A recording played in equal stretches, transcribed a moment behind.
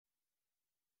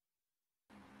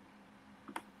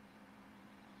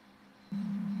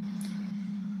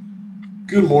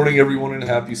Good morning, everyone, and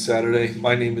happy Saturday.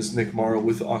 My name is Nick Marro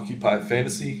with Occupy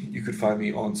Fantasy. You could find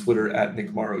me on Twitter at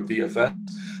Nick Marro DFS.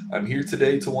 I'm here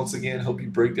today to once again help you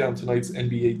break down tonight's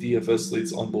NBA DFS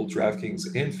slates on both DraftKings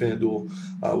and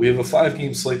FanDuel. We have a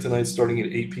 5-game slate tonight starting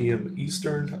at 8 p.m.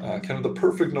 Eastern. Kind of the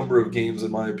perfect number of games,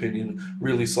 in my opinion.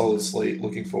 Really solid slate.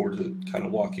 Looking forward to kind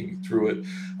of walking you through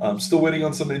it. Still waiting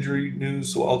on some injury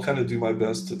news, so I'll kind of do my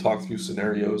best to talk through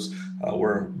scenarios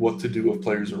where what to do if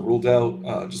players are ruled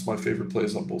out, just my favorite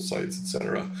plays on both sites,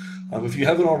 etc. If you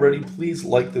haven't already, please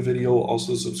like the video.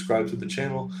 Also subscribe to the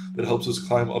channel. That helps us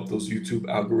climb up those YouTube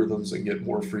algorithms and get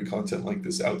more free content like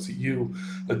this out to you.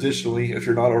 Additionally, if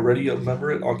you're not already a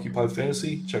member at Occupy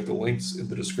Fantasy, check the links in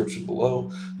the description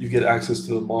below. You get access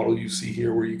to the model you see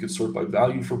here where you can sort by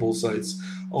value for both sites,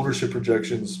 ownership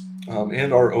projections,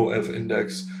 and our OF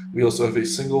index. We also have a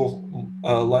single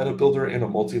lineup builder and a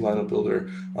multi-lineup builder,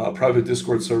 private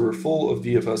Discord server full of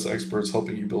DFS experts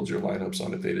helping you build your lineups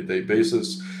on a day-to-day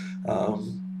basis.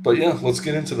 But yeah, let's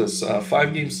get into this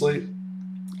 5-game slate.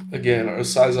 Again, a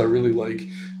size I really like.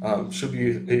 Should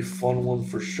be a fun one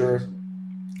for sure.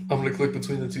 I'm going to click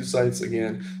between the two sites.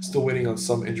 Again, still waiting on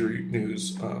some injury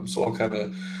news, so I'll kind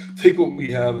of take what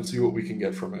we have and see what we can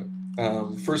get from it.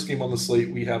 First game on the slate,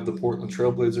 we have the Portland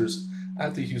Trailblazers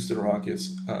at the Houston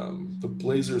Rockets. The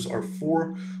Blazers are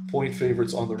 4-point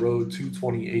favorites on the road,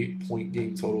 228-point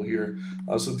game total here.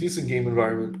 So decent game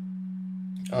environment.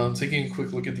 Taking a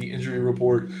quick look at the injury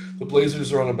report, the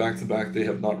Blazers are on a back-to-back. They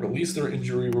have not released their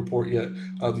injury report yet.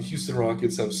 The Houston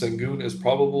Rockets have Sengun as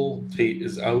probable, Tate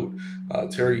is out,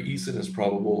 Terry Eason is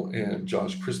probable, and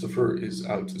Josh Christopher is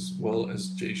out as well as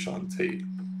Jayshawn Tate.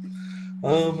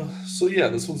 So yeah,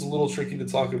 this one's a little tricky to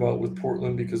talk about with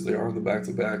Portland because they are on the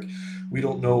back-to-back. We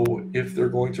don't know if they're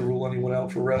going to rule anyone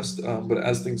out for rest, but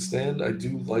as things stand, I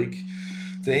do like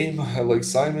Dame. I like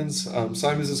Simons.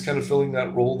 Simons is kind of filling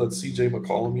that role that CJ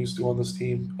McCollum used to on this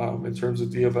team in terms of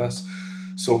DFS.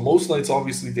 So most nights,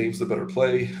 obviously, Dame's the better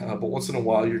play, but once in a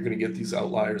while, you're going to get these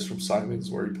outliers from Simons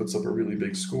where he puts up a really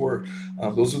big score.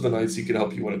 Those are the nights he could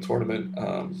help you win a tournament.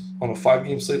 On a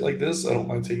 5-game slate like this, I don't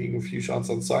mind taking a few shots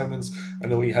on Simons. I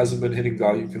know he hasn't been hitting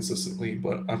value consistently,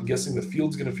 but I'm guessing the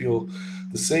field's going to feel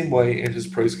the same way, and his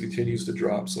price continues to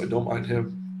drop, so I don't mind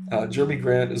him. Jeremy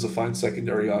Grant is a fine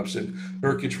secondary option.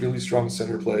 Nurkic, really strong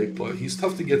center play, but he's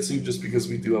tough to get to just because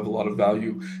we do have a lot of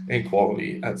value and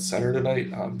quality at center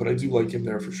tonight, but I do like him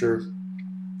there for sure.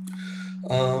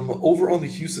 Over on the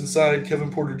Houston side,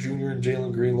 Kevin Porter Jr. and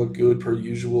Jalen Green look good per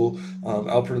usual.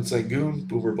 Alperen Sengun,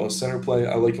 boomer bust center play.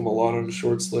 I like him a lot on a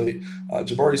short slate.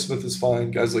 Jabari Smith is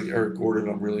fine. Guys like Eric Gordon,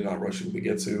 I'm really not rushing to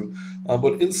get to.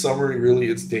 But in summary, really,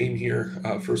 it's Dame here,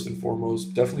 first and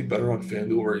foremost. Definitely better on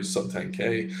FanDuel where he's sub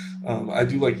 10K. I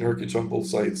do like Nurkic on both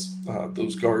sites.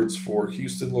 Those guards for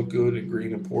Houston look good, and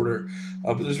Green and Porter.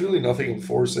 But there's really nothing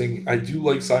enforcing. I do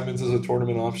like Simons as a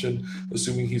tournament option,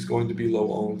 assuming he's going to be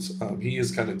low owned. He is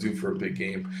kind of due for a big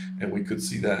game, and we could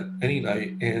see that any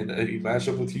night. And a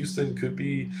matchup with Houston could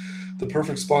be the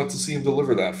perfect spot to see him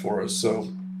deliver that for us. So,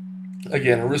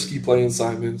 again, a risky play in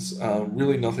Simons.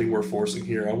 Really nothing we're forcing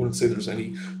here. I wouldn't say there's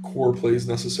any core plays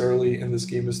necessarily in this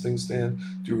game as things stand.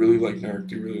 Do really like Nurk,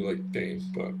 do really like Dame,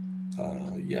 but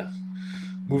yeah.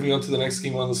 Moving on to the next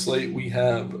game on the slate, we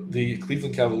have the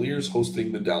Cleveland Cavaliers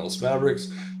hosting the Dallas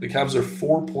Mavericks. The Cavs are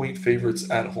 4-point favorites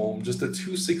at home, just a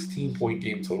 216-point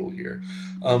game total here.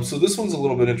 So this one's a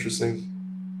little bit interesting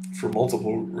for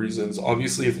multiple reasons.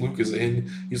 Obviously, if Luke is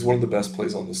in, he's one of the best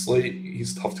plays on the slate.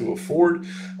 He's tough to afford,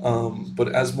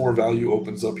 but as more value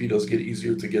opens up, he does get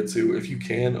easier to get to. If you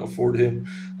can afford him,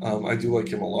 I do like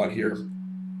him a lot here,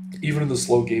 even in the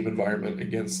slow game environment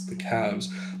against the Cavs.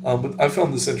 But I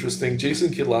found this interesting.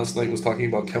 Jason Kidd last night was talking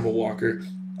about Kemba Walker.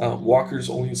 Walker's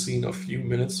only seen a few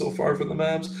minutes so far for the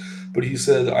Mavs, but he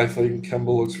said, I think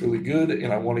Kemba looks really good,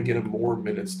 and I want to get him more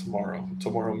minutes tomorrow.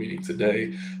 Tomorrow meaning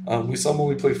today. We saw him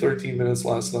only play 13 minutes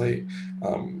last night.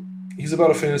 He's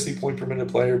about a fantasy point per minute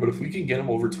player, but if we can get him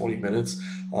over 20 minutes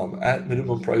at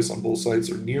minimum price on both sites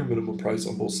or near minimum price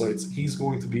on both sites, he's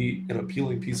going to be an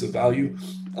appealing piece of value.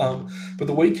 But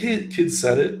the way Kidd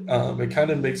said it, it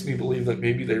kind of makes me believe that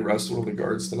maybe they rest one of the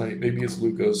guards tonight. Maybe it's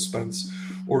Luka, Spence,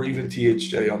 or even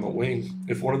THJ on the wing.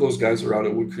 If one of those guys are out,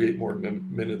 it would create more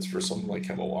minutes for someone like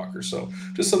Kemba Walker. So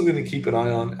just something to keep an eye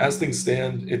on. As things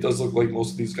stand, it does look like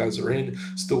most of these guys are in.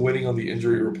 Still waiting on the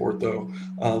injury report, though.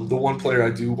 The one player I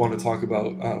do want to talk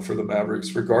about for the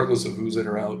Mavericks, regardless of who's in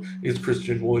or out, is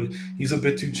Christian Wood. He's a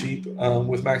bit too cheap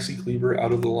with Maxi Kleber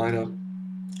out of the lineup.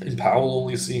 and Powell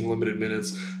only seeing limited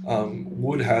minutes.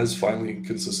 Wood has finally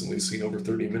consistently seen over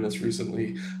 30 minutes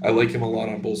recently. I like him a lot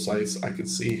on both sides. I could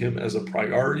see him as a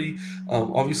priority.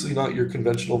 Obviously not your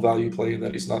conventional value play in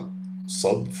that he's not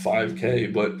sub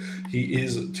 5K, but he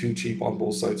is too cheap on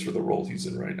both sides for the role he's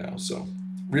in right now. So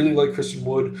really like Christian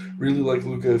Wood, really like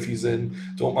Luka if he's in.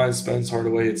 Don't mind Spence,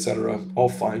 Hardaway, etc. All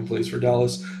fine plays for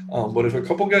Dallas. But if a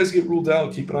couple guys get ruled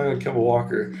out, keep an eye on Kemba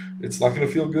Walker. It's not going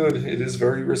to feel good. It is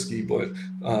very risky, but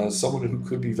someone who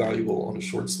could be valuable on a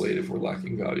short slate if we're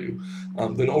lacking value.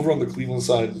 Then over on the Cleveland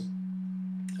side,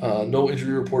 no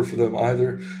injury report for them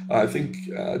either. I think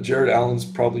Jared Allen's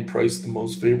probably priced the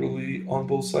most favorably on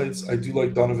both sides. I do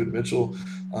like Donovan Mitchell,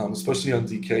 especially on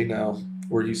DK now,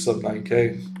 where he's sub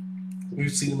 9K. We've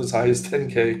seen him as high as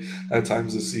 10K at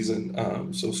times this season,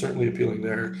 so certainly appealing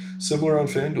there. Similar on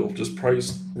FanDuel, just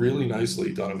priced really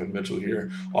nicely, Donovan Mitchell here.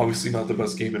 Obviously not the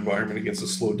best game environment against a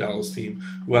slow Dallas team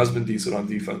who has been decent on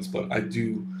defense, but I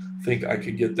do think I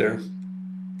could get there.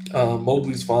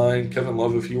 Mobley's fine. Kevin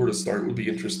Love, if he were to start, would be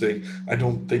interesting. I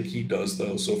don't think he does,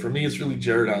 though. So for me, it's really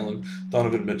Jared Allen,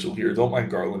 Donovan Mitchell here. Don't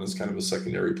mind Garland as kind of a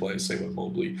secondary play, same with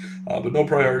Mobley. But no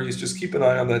priorities. Just keep an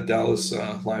eye on that Dallas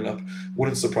lineup.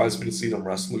 Wouldn't surprise me to see them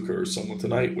rest Luka or someone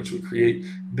tonight, which would create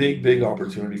big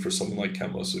opportunity for someone like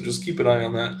Kemba. So just keep an eye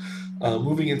on that.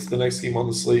 Moving into the next game on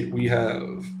the slate, we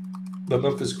have the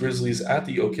Memphis Grizzlies at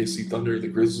the OKC Thunder. The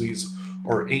Grizzlies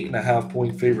are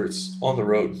 8.5-point favorites on the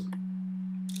road.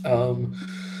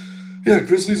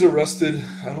 Grizzlies are rested.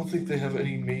 I don't think they have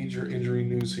any major injury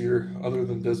news here other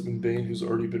than Desmond Bane, who's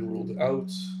already been ruled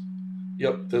out.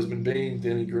 Yep, Desmond Bane,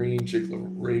 Danny Green, Jake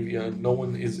LaRavia. No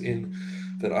one is in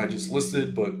that I just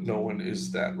listed, but no one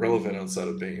is that relevant outside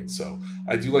of Bane. So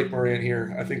I do like Morant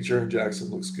here. I think Jaren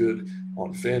Jackson looks good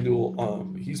on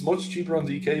FanDuel. He's much cheaper on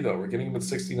DK, though. We're getting him at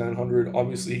 6,900.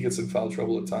 Obviously, he gets in foul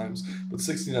trouble at times, but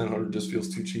 6,900 just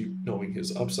feels too cheap knowing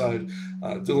his upside.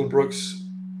 Dylan Brooks,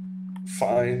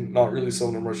 fine. Not really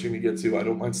someone I'm rushing to get to. I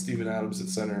don't mind Steven Adams at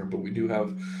center, but we do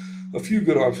have a few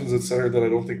good options at center that I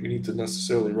don't think we need to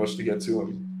necessarily rush to get to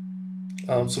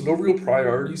him. So no real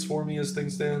priorities for me as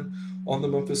things stand. On the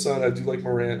Memphis side, I do like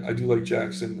Morant. I do like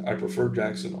Jackson. I prefer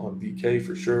Jackson on DK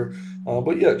for sure.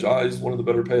 But yeah, Ja is one of the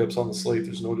better pay-ups on the slate.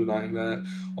 There's no denying that.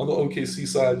 On the OKC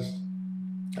side,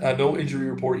 no injury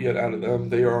report yet out of them.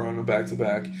 They are on a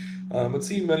back-to-back. A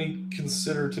team many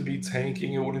consider to be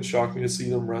tanking. It wouldn't shock me to see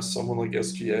them rest someone like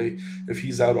SGA. If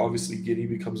he's out, obviously Giddey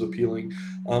becomes appealing.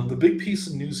 The big piece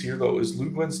of news here, though, is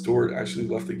Lou Dort actually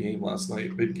left the game last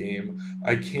night, mid-game.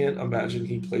 I can't imagine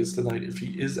he plays tonight. If he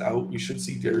is out, we should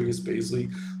see Darius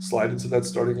Bazley slide into that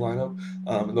starting lineup.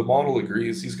 And the model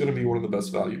agrees. He's going to be one of the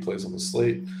best value plays on the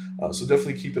slate. So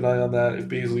definitely keep an eye on that. If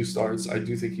Bazley starts, I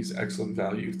do think he's excellent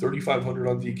value. 3,500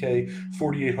 on DK,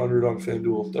 4,800 on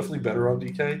FanDuel. Definitely better on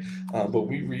DK, but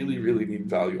we really need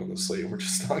value on the slate. We're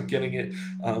just not getting it.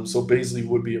 So Bazley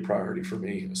would be a priority for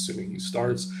me, assuming he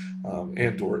starts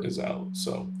and Dort is out.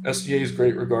 So SGA is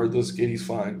great regardless. Giddey's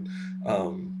fine.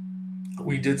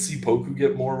 We did see Poku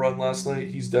get more run last night.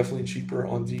 He's definitely cheaper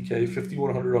on DK.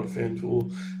 5,100 on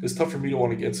FanDuel. It's tough for me to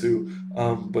want to get to.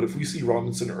 But if we see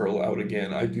Robinson Earl out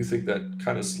again, I do think that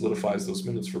kind of solidifies those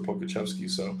minutes for Pokuševski.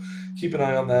 So keep an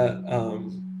eye on that.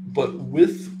 But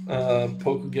with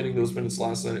Poku getting those minutes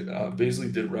last night,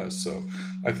 Bazley did rest. So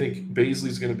I think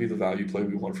Bazley's going to be the value play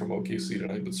we want from OKC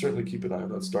tonight. But certainly keep an eye on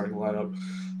that starting lineup.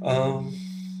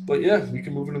 But yeah, we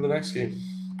can move into the next game.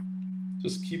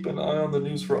 Just keep an eye on the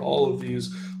news for all of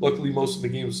these. Luckily, most of the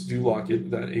games do lock it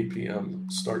that 8 p.m.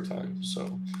 start time.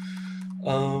 So,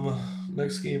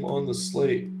 next game on the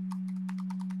slate,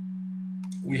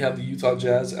 we have the Utah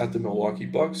Jazz at the Milwaukee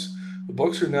Bucks. The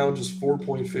Bucks are now just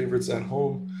 4-point favorites at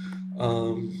home.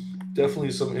 Definitely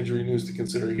some injury news to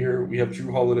consider here. We have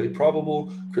Jrue Holiday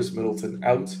probable, Chris Middleton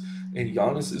out, and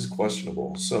Giannis is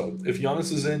questionable. So if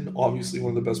Giannis is in, obviously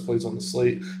one of the best plays on the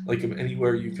slate. Like him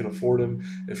anywhere you can afford him.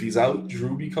 If he's out,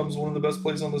 Jrue becomes one of the best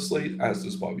plays on the slate, as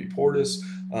does Bobby Portis.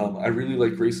 I really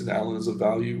like Grayson Allen as a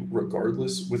value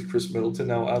regardless with Chris Middleton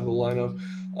now out of the lineup.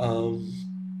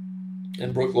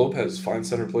 And Brook Lopez, fine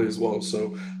center play as well.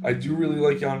 So I do really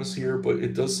like Giannis here, but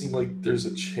it does seem like there's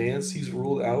a chance he's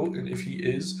ruled out. And if he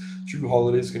is, Jrue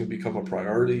Holiday is going to become a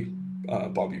priority.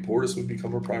 Bobby Portis would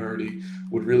become a priority.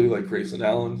 Would really like Grayson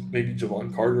Allen. Maybe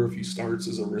Javon Carter, if he starts,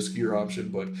 is a riskier option,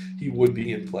 but he would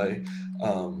be in play.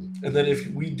 And then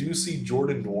if we do see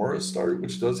Jordan Nwora start,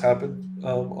 which does happen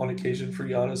on occasion for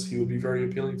Giannis, he would be very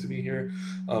appealing to me here.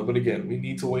 But again, we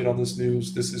need to wait on this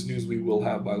news. This is news we will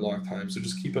have by lock time, so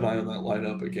just keep an eye on that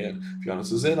lineup. Again, if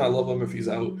Giannis is in, I love him. If he's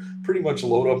out, pretty much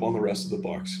load up on the rest of the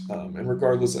Bucks. And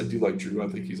regardless, I do like Jrue. I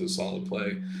think he's a solid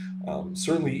play.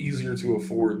 Certainly easier to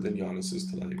afford than Giannis is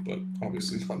tonight, but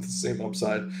obviously not the same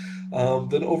upside.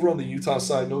 Then over on the Utah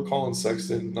side, no Colin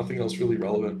Sexton, nothing else really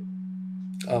relevant.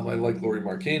 I like Lauri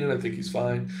Markkanen. I think he's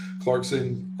fine.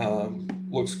 Clarkson,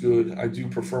 looks good. I do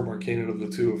prefer Markkanen of the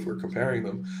two if we're comparing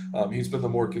them. He's been the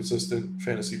more consistent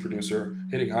fantasy producer,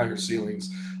 hitting higher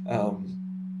ceilings.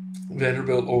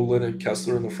 Vanderbilt, Olynyk,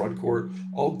 Kessler in the front court,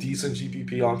 all decent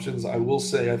GPP options. I will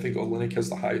say I think Olynyk has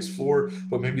the highest floor,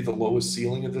 but maybe the lowest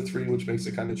ceiling of the three, which makes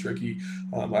it kind of tricky.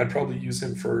 I'd probably use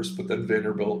him first, but then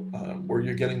Vanderbilt, where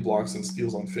you're getting blocks and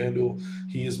steals on FanDuel,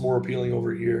 he is more appealing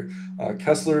over here.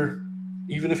 Kessler,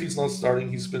 even if he's not starting,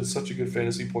 he's been such a good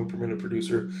fantasy point per minute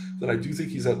producer that I do think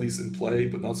he's at least in play,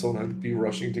 but not someone I'd be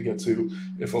rushing to get to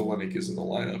if Olynyk is in the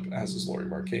lineup, as is Lauri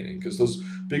Markkanen, because those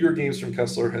bigger games from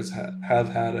Kessler have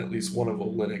had at least one of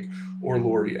Olynyk or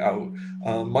Lauri out.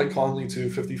 Mike Conley too,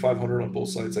 5,500 on both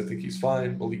sides. I think he's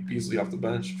fine. Malik Beasley off the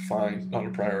bench, fine, not a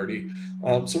priority.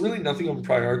 So really nothing I'm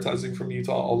prioritizing from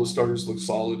Utah. All the starters look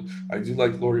solid. I do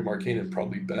like Lauri Markkanen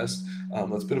probably best.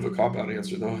 That's a bit of a cop-out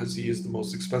answer though, as he is the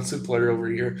most expensive player over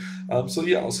here. So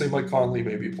yeah, I'll say Mike Conley,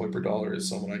 maybe a point per dollar, is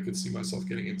someone I could see myself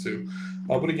getting into.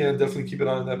 But again, definitely keep an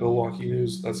eye on that Milwaukee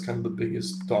news. That's kind of the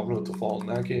biggest domino to fall in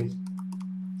that game.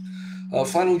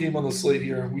 Final game on the slate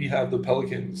here, we have the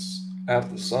Pelicans at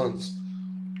the Suns.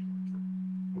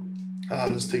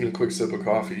 Just taking a quick sip of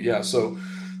coffee. Yeah, so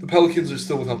the Pelicans are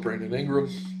still without Brandon Ingram.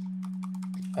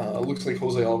 Looks like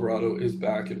Jose Alvarado is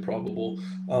back and probable.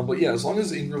 But yeah, as long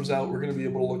as Ingram's out, we're going to be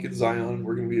able to look at Zion.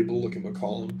 We're going to be able to look at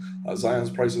McCollum. Zion's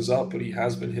price is up, but he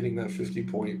has been hitting that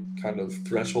 50-point kind of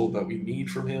threshold that we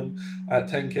need from him at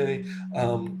 10K.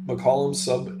 McCollum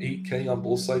sub 8K on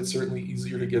both sides, certainly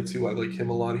easier to get to. I like him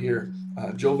a lot here.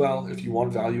 Joval, if you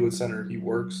want value at center, he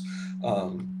works.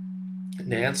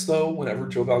 Nance, though, whenever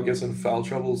Joval gets in foul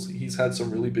troubles, he's had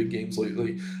some really big games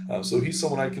lately. So he's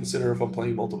someone I consider if I'm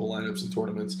playing multiple lineups and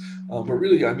tournaments. But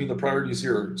really, I mean, the priorities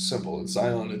here are simple. It's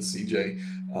Zion, it's CJ.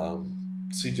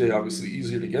 CJ obviously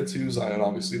easier to get to. Zion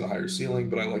obviously the higher ceiling,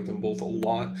 but I like them both a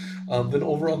lot. Then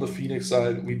over on the Phoenix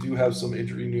side, we do have some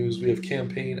injury news. We have Cam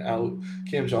Payne out.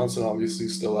 Cam Johnson obviously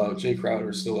still out. Jay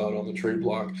Crowder still out on the trade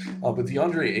block. But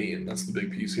DeAndre Ayton, that's the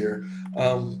big piece here.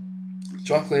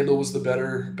 Jock Landale was the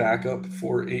better backup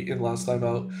for Ayton last time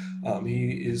out.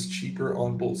 He is cheaper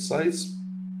on both sides.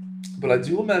 But I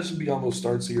do imagine Biyombo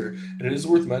starts here, and it is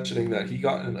worth mentioning that he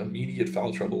got in immediate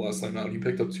foul trouble last time out. He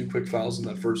picked up 2 quick fouls in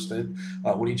that first stint.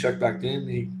 When he checked back in,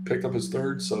 he picked up his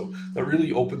third, so that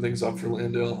really opened things up for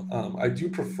Landale. I do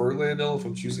prefer Landale if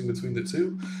I'm choosing between the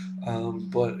two,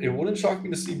 but it wouldn't shock me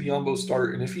to see Biyombo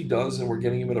start, and if he does and we're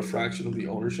getting him at a fraction of the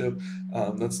ownership,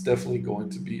 that's definitely going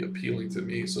to be appealing to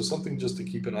me. So something just to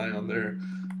keep an eye on there.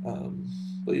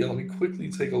 But yeah, let me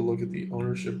quickly take a look at the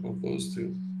ownership of those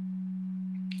two.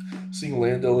 Seeing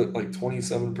Landale at like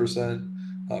 27%,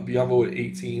 Biyombo at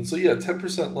 18%. So yeah,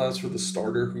 10% less for the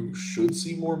starter who should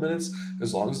see more minutes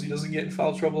as long as he doesn't get in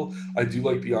foul trouble. I do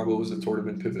like Biyombo as a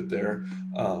tournament pivot there.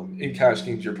 In cash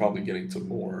games, you're probably getting to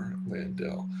more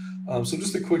Landale. So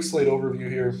just a quick slate overview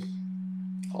here.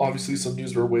 Obviously, some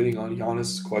news we're waiting on.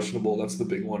 Giannis questionable. That's the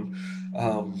big one.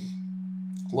 A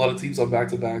lot of teams on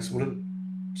back-to-backs. Wouldn't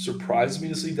surprise me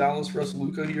to see Dallas versus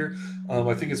Luka here.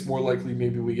 I think it's more likely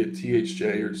maybe we get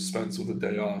THJ or Spence with a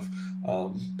day off.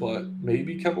 But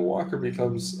maybe Kemba Walker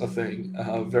becomes a thing.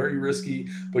 Very risky,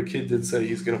 but Kid did say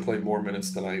he's going to play more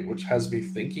minutes tonight, which has me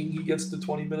thinking he gets to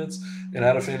 20 minutes. And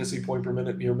at a fantasy point per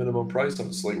minute near minimum price on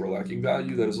a slate we're lacking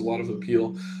value, that is a lot of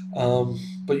appeal.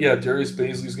 But yeah, Darius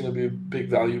Bazley is going to be a big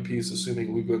value piece,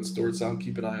 assuming Luka and Stort's out.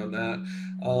 Keep an eye on that.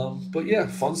 But yeah,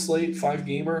 fun slate,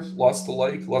 5-gamer, lots to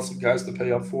like, lots of guys to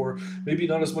pay up for. Maybe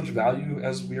not as much value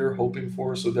as we're hoping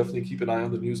for, so definitely keep an eye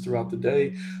on the news throughout the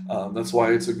day. That's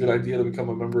why it's a good idea to become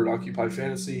a member at Occupy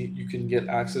Fantasy. You can get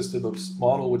access to the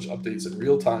model, which updates in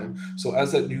real time. So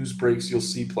as that news breaks, you'll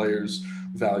see players,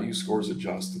 value, scores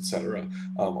adjust, etc.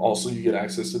 Also, you get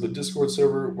access to the Discord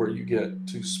server where you get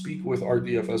to speak with our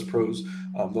DFS pros.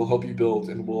 They'll help you build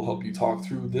and we'll help you talk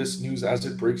through this news as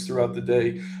it breaks throughout the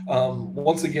day.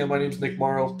 Once again, my name is Nick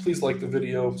Marro. Please like the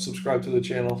video, subscribe to the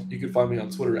channel. You can find me on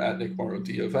Twitter at Nick Marro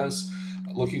DFS.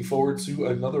 Looking forward to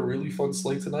another really fun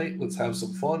slate tonight. Let's have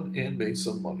some fun and make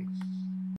some money.